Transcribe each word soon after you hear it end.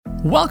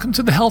Welcome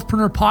to the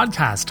Healthpreneur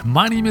Podcast.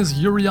 My name is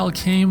Uriel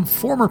Kame,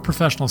 former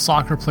professional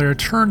soccer player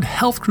turned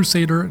health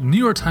crusader, New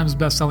York Times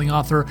bestselling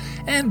author,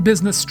 and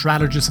business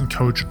strategist and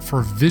coach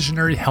for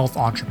visionary health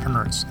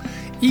entrepreneurs.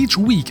 Each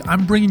week,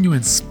 I'm bringing you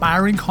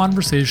inspiring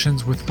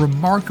conversations with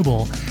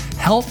remarkable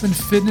health and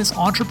fitness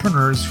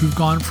entrepreneurs who've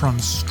gone from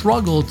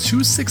struggle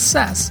to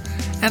success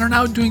and are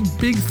now doing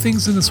big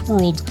things in this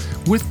world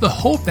with the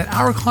hope that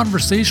our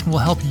conversation will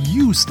help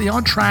you stay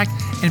on track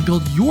and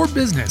build your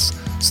business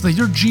so that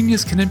your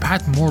genius can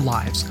impact more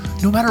lives,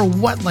 no matter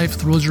what life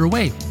throws your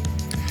way.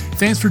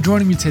 Thanks for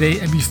joining me today,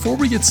 and before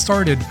we get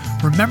started,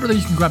 remember that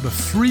you can grab a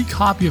free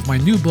copy of my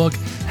new book,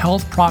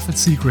 Health Profit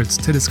Secrets,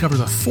 to discover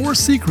the 4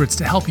 secrets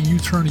to helping you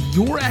turn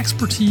your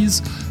expertise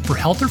for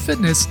health or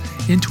fitness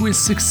into a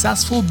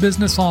successful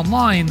business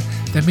online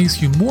that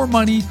makes you more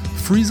money,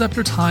 frees up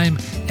your time,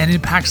 and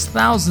impacts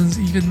thousands,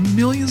 even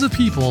millions of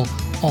people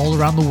all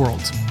around the world.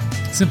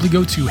 Simply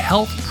go to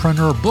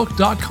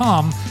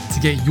healthpreneurbook.com to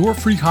get your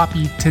free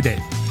copy today.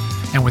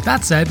 And with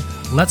that said,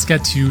 let's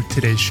get to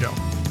today's show.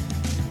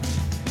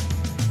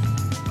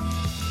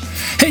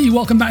 Hey,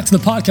 welcome back to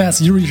the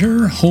podcast. Yuri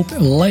here. Hope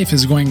life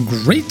is going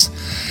great.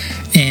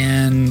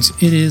 And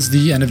it is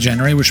the end of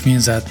January, which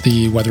means that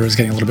the weather is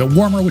getting a little bit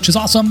warmer, which is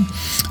awesome.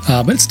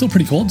 But it's still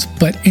pretty cold.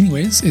 But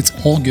anyways, it's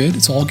all good.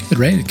 It's all good,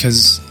 right?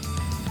 Because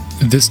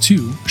this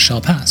too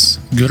shall pass,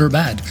 good or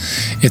bad.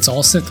 It's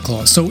all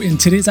cyclical. So in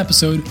today's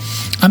episode,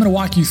 I'm going to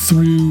walk you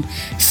through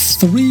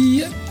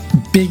 3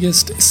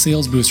 biggest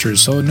sales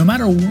boosters. So no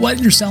matter what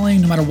you're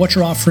selling, no matter what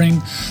you're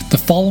offering, the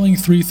following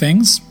 3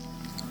 things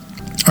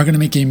are going to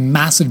make a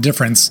massive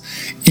difference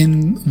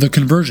in the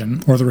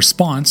conversion or the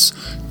response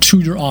to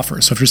your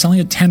offer. So if you're selling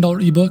a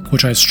 $10 ebook,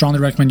 which I strongly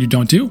recommend you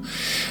don't do,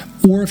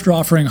 or if you're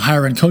offering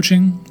higher end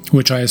coaching,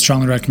 which I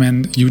strongly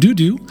recommend you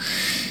do,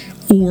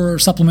 or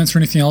supplements or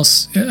anything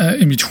else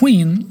in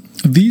between,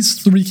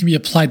 these 3 can be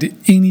applied to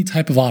any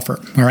type of offer,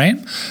 all right?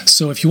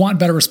 So if you want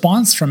better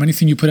response from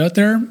anything you put out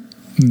there,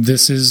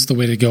 this is the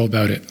way to go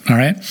about it, all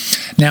right?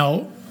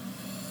 Now,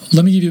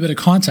 let me give you a bit of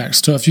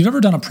context. So if you've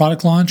ever done a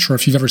product launch or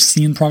if you've ever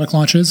seen product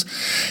launches,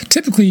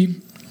 typically,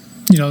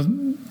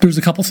 there's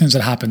a couple things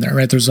that happen there,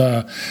 right? There's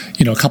a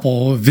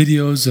couple of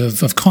videos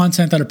of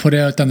content that are put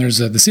out, then there's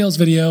the sales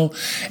video,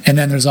 and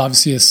then there's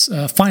obviously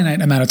a finite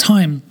amount of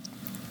time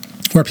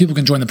where people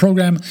can join the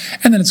program,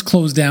 and then it's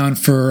closed down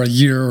for a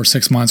year or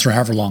 6 months or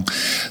however long.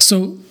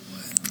 So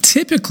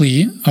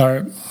typically,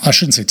 or I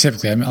shouldn't say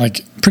typically, I mean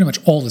like pretty much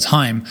all the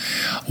time,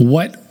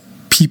 what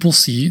people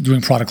see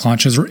doing product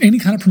launches or any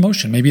kind of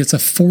promotion, maybe it's a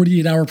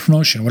 48-hour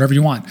promotion, whatever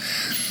you want,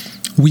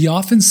 we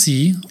often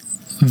see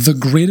the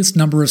greatest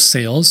number of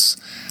sales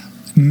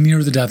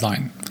near the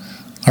deadline.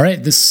 All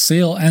right, this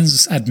sale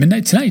ends at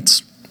midnight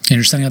tonight. And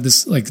you're sending out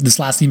this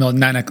last email at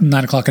 9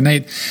 o'clock at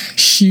night,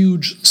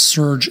 huge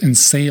surge in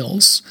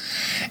sales.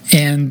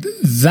 And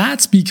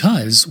that's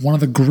because one of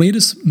the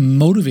greatest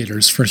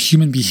motivators for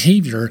human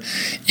behavior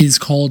is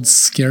called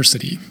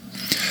scarcity.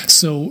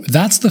 So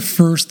that's the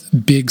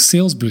first big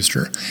sales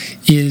booster,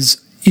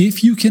 is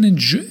if you can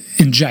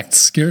inject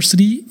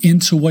scarcity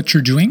into what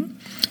you're doing,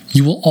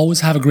 you will always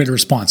have a greater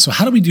response. So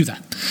how do we do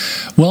that?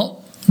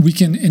 Well, we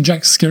can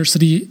inject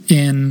scarcity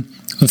in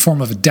the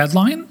form of a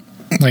deadline,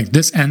 like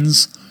this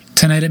ends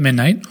tonight at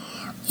midnight,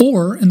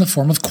 or in the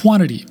form of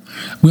quantity.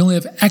 We only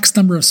have X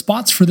number of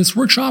spots for this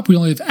workshop. We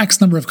only have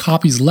X number of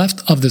copies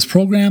left of this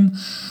program,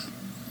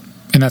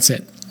 and that's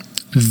it.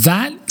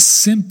 That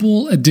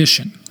simple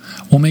addition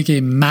will make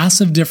a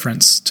massive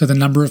difference to the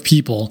number of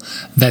people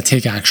that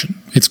take action.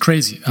 It's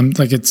crazy.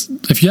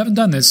 If you haven't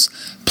done this,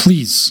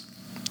 please.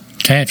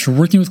 Okay, if you're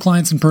working with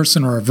clients in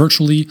person or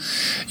virtually,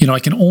 I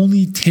can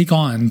only take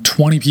on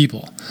 20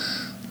 people.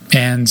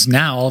 And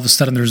now all of a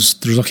sudden there's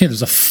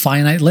a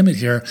finite limit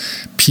here.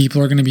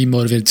 People are going to be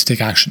motivated to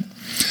take action.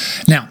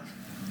 Now,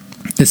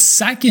 the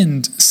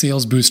second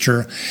sales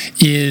booster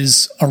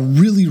is a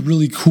really,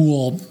 really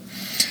cool,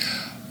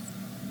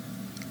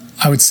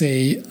 I would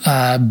say,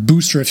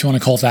 booster, if you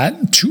want to call it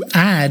that, to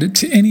add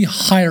to any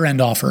higher end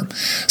offer.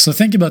 So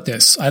think about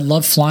this. I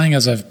love flying,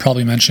 as I've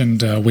probably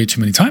mentioned way too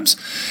many times,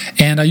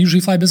 and I usually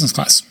fly business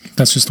class.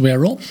 That's just the way I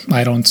roll.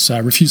 I don't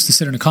refuse to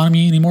sit in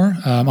economy anymore,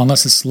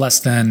 unless it's less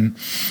than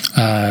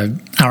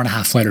an hour and a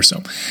half flight or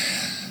so.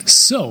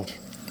 So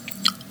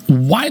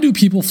why do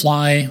people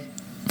fly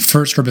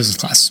first or business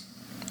class?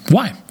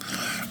 Why?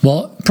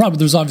 Well, probably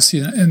there's obviously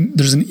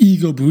there's an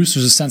ego boost.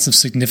 There's a sense of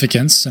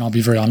significance, and I'll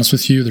be very honest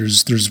with you.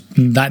 There's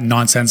that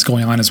nonsense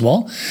going on as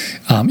well,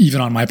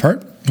 even on my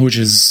part, which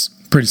is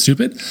pretty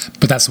stupid,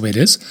 but that's the way it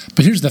is.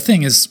 But here's the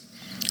thing: is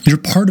you're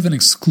part of an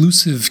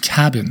exclusive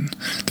cabin.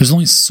 There's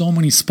only so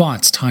many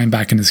spots tying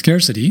back into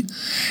scarcity,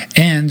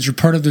 and you're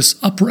part of this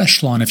upper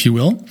echelon, if you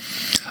will.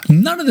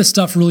 None of this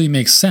stuff really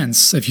makes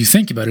sense if you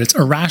think about it. It's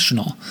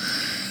irrational,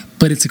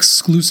 but it's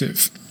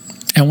exclusive.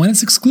 And when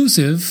it's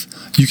exclusive,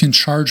 you can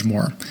charge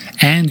more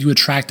and you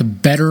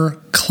attract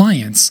better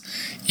clients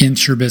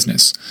into your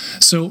business.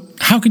 So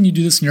how can you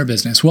do this in your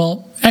business?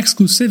 Well,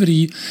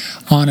 exclusivity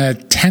on a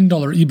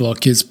 $10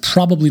 ebook is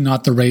probably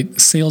not the right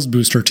sales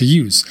booster to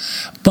use,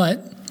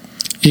 but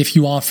if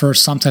you offer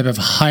some type of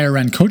higher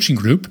end coaching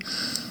group,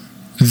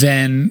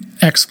 then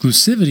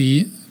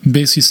exclusivity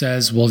basically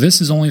says, well,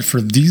 this is only for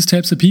these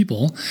types of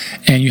people,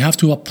 and you have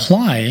to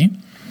apply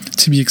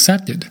to be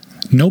accepted.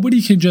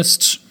 Nobody can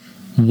just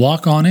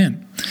walk on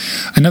in.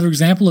 Another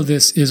example of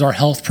this is our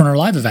Healthpreneur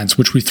Live events,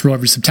 which we throw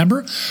every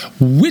September,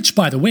 which,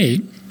 by the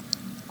way,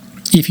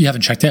 if you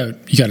haven't checked out,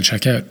 you got to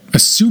check out,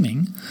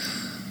 assuming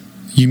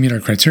you meet our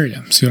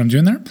criteria. See what I'm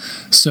doing there?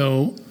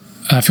 So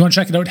if you want to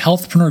check it out,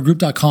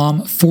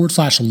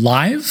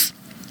 healthpreneurgroup.com/live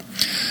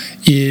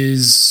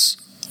is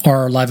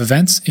our live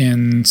events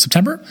in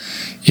September.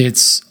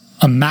 It's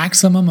a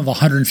maximum of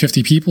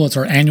 150 people. It's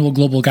our annual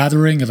global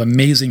gathering of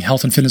amazing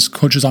health and fitness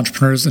coaches,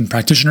 entrepreneurs, and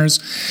practitioners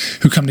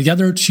who come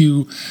together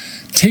to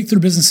take their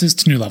businesses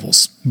to new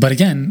levels. But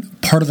again,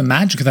 part of the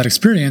magic of that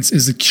experience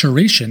is the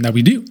curation that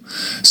we do.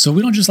 So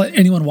we don't just let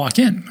anyone walk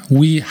in.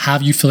 We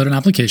have you fill out an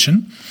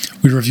application.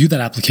 We review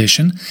that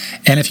application.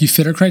 And if you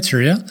fit our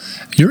criteria,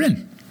 you're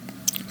in.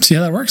 See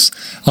how that works?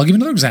 I'll give you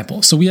another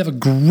example. So we have a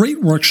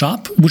great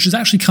workshop, which is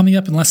actually coming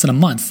up in less than a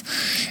month.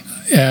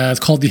 It's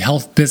called the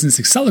Health Business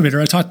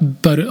Accelerator. I talked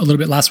about it a little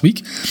bit last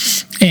week.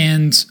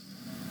 And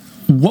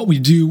what we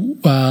do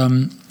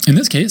in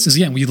this case is,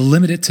 again, we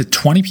limit it to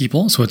 20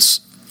 people. So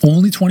it's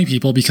only 20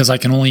 people because I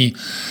can only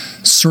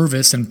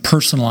service and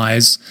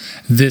personalize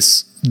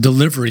this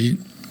delivery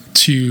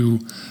to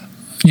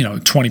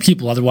 20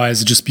 people.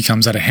 Otherwise, it just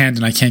becomes out of hand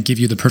and I can't give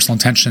you the personal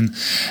attention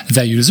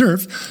that you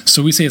deserve.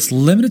 So we say it's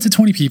limited to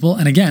 20 people.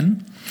 And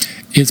again,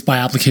 it's by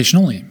application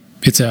only.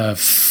 It's a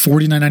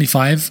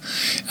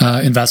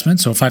 $49.95 investment,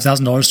 so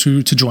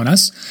 $5,000 to join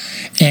us.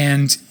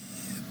 And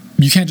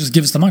you can't just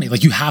give us the money.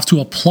 Like, you have to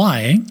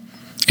apply.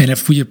 And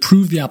if we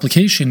approve the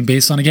application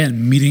based on,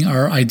 again, meeting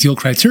our ideal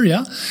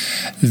criteria,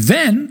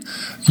 then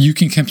you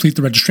can complete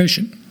the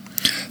registration.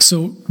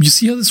 So you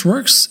see how this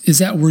works is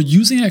that we're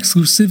using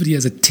exclusivity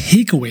as a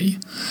takeaway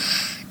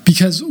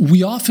because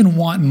we often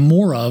want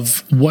more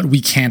of what we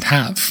can't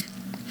have.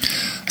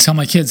 I tell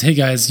my kids, hey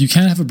guys, you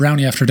can't have a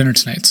brownie after dinner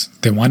tonight.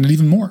 They want it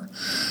even more,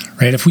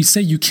 right? If we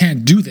say you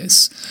can't do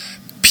this,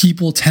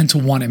 people tend to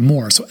want it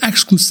more. So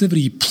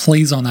exclusivity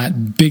plays on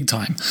that big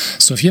time.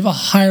 So if you have a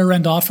higher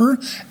end offer,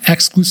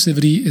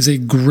 exclusivity is a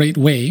great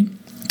way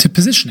to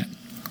position it.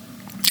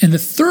 And the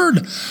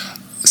third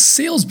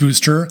sales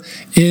booster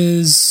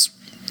is,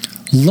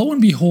 lo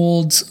and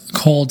behold,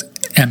 called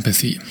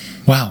empathy.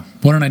 Wow,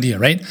 what an idea,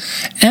 right?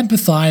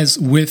 Empathize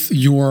with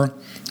your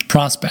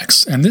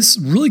prospects. And this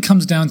really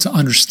comes down to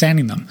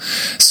understanding them.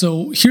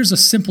 So here's a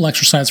simple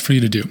exercise for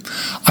you to do.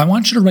 I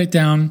want you to write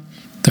down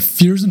the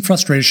fears and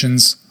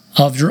frustrations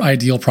of your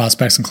ideal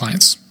prospects and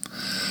clients.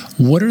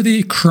 What are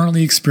they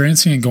currently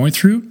experiencing and going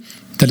through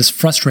that is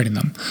frustrating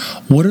them?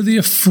 What are they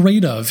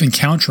afraid of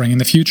encountering in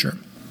the future?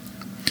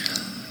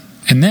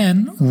 And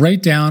then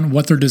write down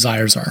what their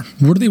desires are.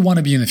 Where do they want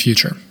to be in the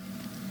future?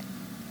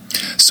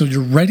 So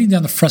you're writing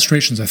down the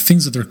frustrations of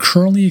things that they're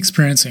currently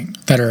experiencing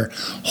that are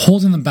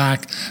holding them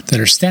back, that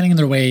are standing in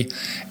their way,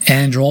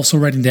 and you're also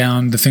writing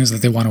down the things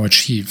that they want to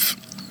achieve.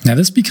 Now,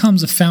 this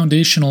becomes a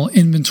foundational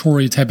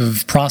inventory type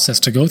of process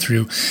to go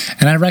through,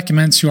 and I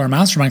recommend to our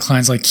mastermind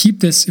clients, keep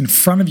this in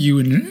front of you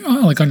and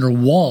on your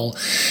wall,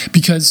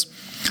 because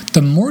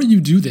the more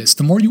you do this,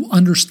 the more you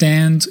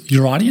understand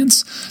your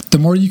audience, the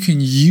more you can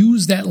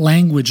use that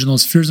language and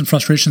those fears and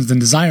frustrations and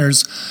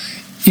desires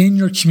in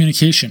your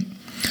communication.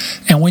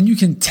 And when you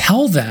can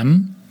tell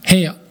them,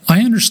 hey,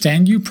 I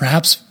understand you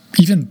perhaps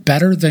even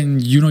better than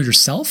you know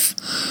yourself,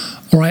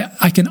 or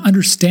I can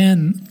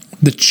understand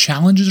the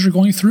challenges you're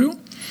going through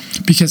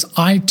because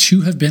I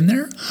too have been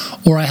there,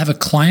 or I have a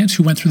client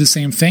who went through the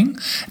same thing.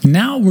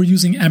 Now we're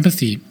using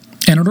empathy.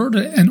 And in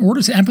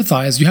order to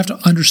empathize, you have to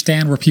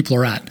understand where people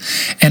are at.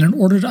 And in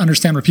order to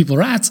understand where people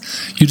are at,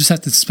 you just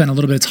have to spend a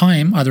little bit of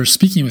time either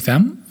speaking with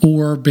them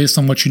or, based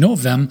on what you know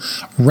of them,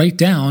 write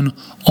down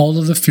all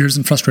of the fears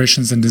and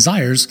frustrations and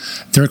desires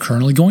they're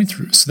currently going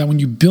through. So that when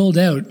you build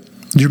out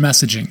your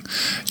messaging,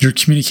 your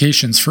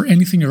communications for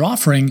anything you're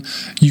offering,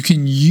 you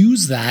can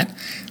use that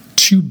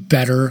to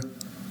better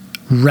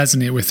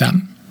resonate with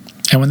them.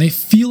 And when they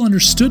feel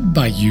understood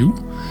by you,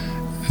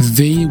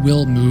 they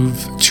will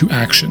move to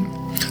action.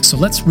 So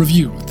let's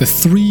review the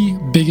 3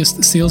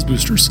 biggest sales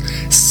boosters.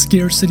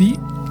 Scarcity,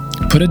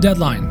 put a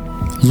deadline,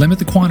 limit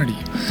the quantity.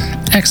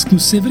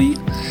 Exclusivity,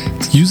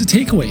 use a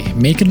takeaway,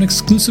 make it an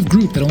exclusive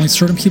group that only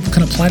certain people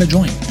can apply to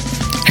join.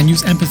 And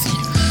use empathy,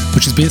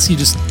 which is basically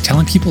just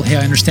telling people, hey,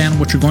 I understand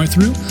what you're going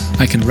through.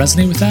 I can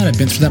resonate with that. I've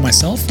been through that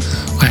myself.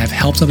 I have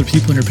helped other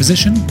people in your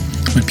position.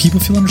 When people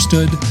feel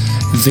understood,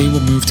 they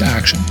will move to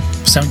action.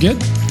 Sound good?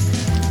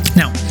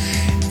 Now,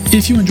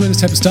 if you enjoy this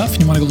type of stuff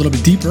and you want to go a little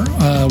bit deeper,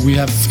 we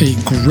have a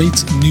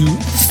great new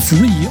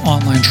free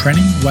online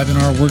training,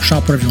 webinar,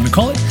 workshop, whatever you want to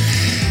call it,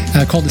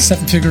 called the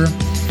 7-Figure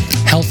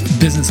Health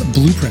Business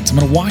Blueprint. I'm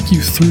going to walk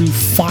you through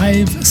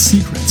 5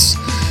 secrets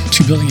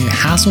to building a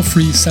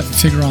hassle-free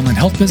 7-figure online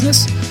health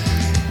business.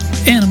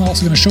 And I'm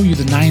also going to show you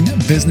the 9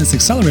 business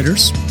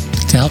accelerators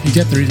to help you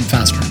get there even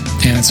faster.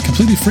 And it's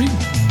completely free.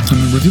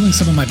 I'm revealing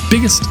some of my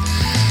biggest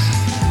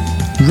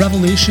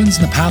revelations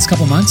in the past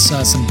couple months,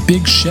 some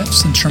big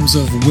shifts in terms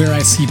of where I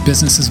see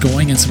businesses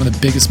going and some of the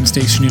biggest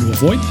mistakes you need to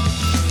avoid.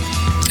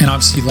 And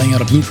obviously laying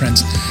out a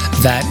blueprint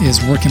that is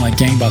working like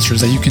gangbusters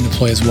that you can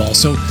deploy as well.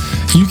 So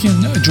you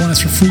can join us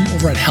for free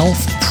over at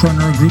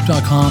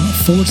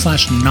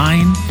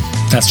healthpreneurgroup.com/9.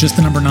 That's just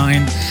the number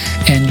 9.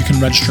 And you can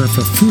register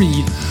for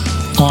free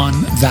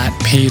on that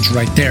page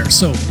right there.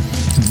 So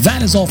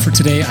that is all for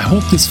today. I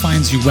hope this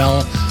finds you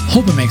well.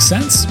 Hope it makes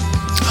sense.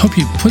 Hope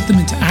you put them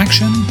into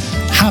action.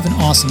 Have an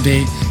awesome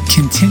day.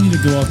 Continue to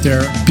go out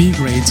there, be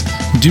great,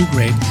 do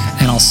great,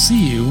 and I'll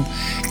see you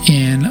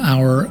in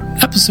our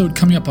episode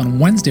coming up on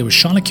Wednesday with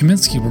Shauna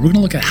Kaminsky, where we're going to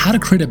look at how to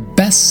create a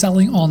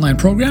best-selling online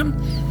program.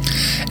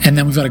 And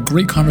then we've got a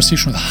great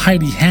conversation with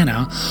Heidi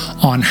Hanna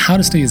on how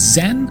to stay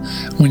zen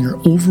when you're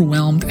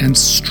overwhelmed and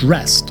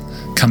stressed,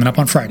 coming up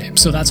on Friday.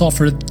 So that's all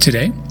for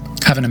today.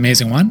 Have an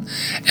amazing one,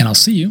 and I'll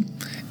see you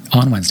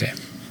on Wednesday.